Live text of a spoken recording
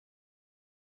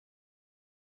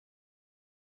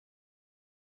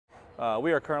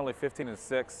We are currently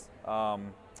 15-6.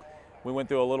 We went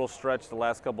through a little stretch the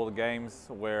last couple of games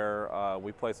where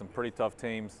we played some pretty tough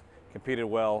teams, competed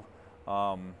well,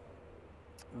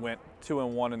 went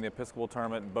 2-1 in the Episcopal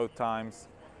tournament both times,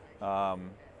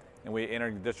 and we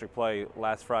entered district play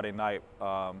last Friday night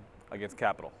against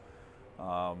Capital.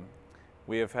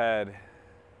 We've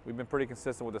been pretty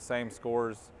consistent with the same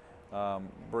scores,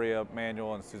 Brea,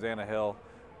 Manuel, and Suzannah Hill.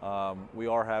 We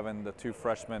are having the two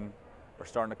freshmen are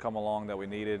starting to come along that we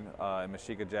needed, and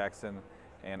Mashika Jackson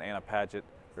and Anna Padgett.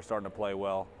 They're starting to play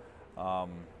well.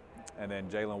 And then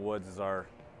Jalen Woods is our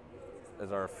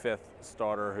fifth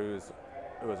starter, who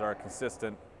is our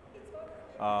consistent,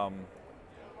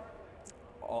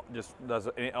 just does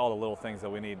all the little things that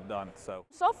we need done.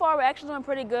 So far we're actually doing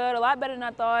pretty good, a lot better than I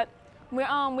thought. We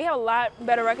have a lot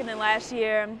better record than last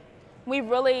year. We've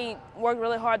really worked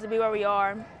really hard to be where we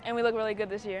are, and we look really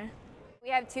good this year. We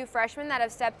have two freshmen that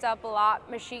have stepped up a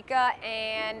lot, Mashika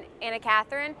and Anna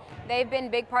Catherine. They've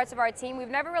been big parts of our team. We've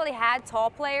never really had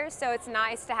tall players, so it's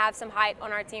nice to have some height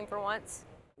on our team for once.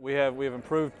 We have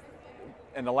improved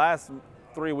in the last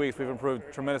 3 weeks. We've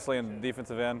improved tremendously in the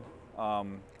defensive end.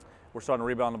 We're starting to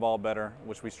rebound the ball better,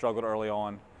 which we struggled early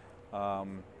on.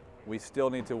 We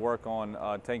still need to work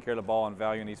on taking care of the ball and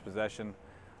valuing each possession,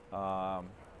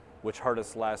 which hurt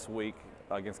us last week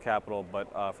against Capital.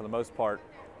 But for the most part,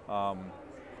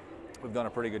 we've done a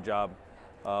pretty good job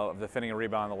of defending and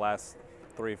rebounding the last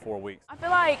 3-4 weeks. I feel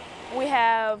like we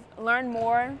have learned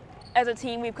more as a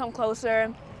team. We've come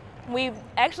closer. We've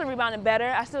actually rebounded better.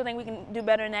 I still think we can do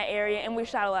better in that area, and we've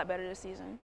shot a lot better this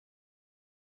season.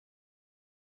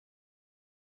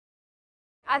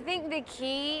 I think the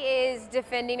key is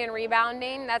defending and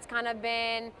rebounding. That's kind of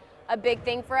been a big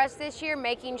thing for us this year,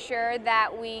 making sure that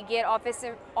we get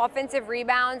offensive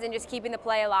rebounds and just keeping the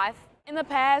play alive. In the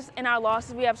past, in our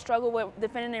losses, we have struggled with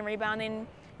defending and rebounding.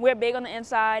 We're big on the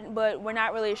inside, but we're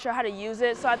not really sure how to use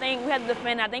it. So I think we have to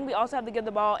defend. I think we also have to give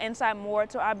the ball inside more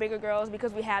to our bigger girls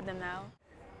because we have them now.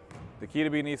 The key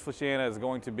to beating East Feliciana is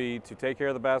going to be to take care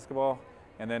of the basketball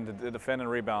and then to defend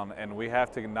and rebound. And we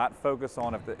have to not focus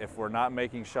on if we're not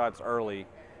making shots early,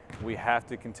 we have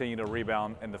to continue to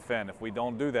rebound and defend. If we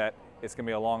don't do that, it's going to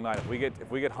be a long night. If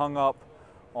we get hung up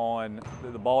on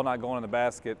the ball not going in the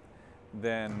basket,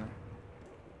 then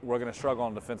we're going to struggle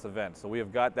on the defensive end. So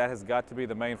that has got to be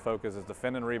the main focus, is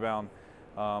defend and rebound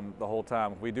the whole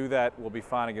time. If we do that, we'll be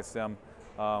fine against them.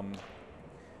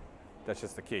 That's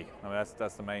just the key. I mean,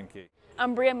 that's the main key.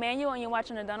 I'm Brea Manuel, and you're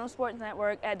watching the Dunham Sports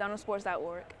Network at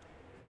dunhamsports.org.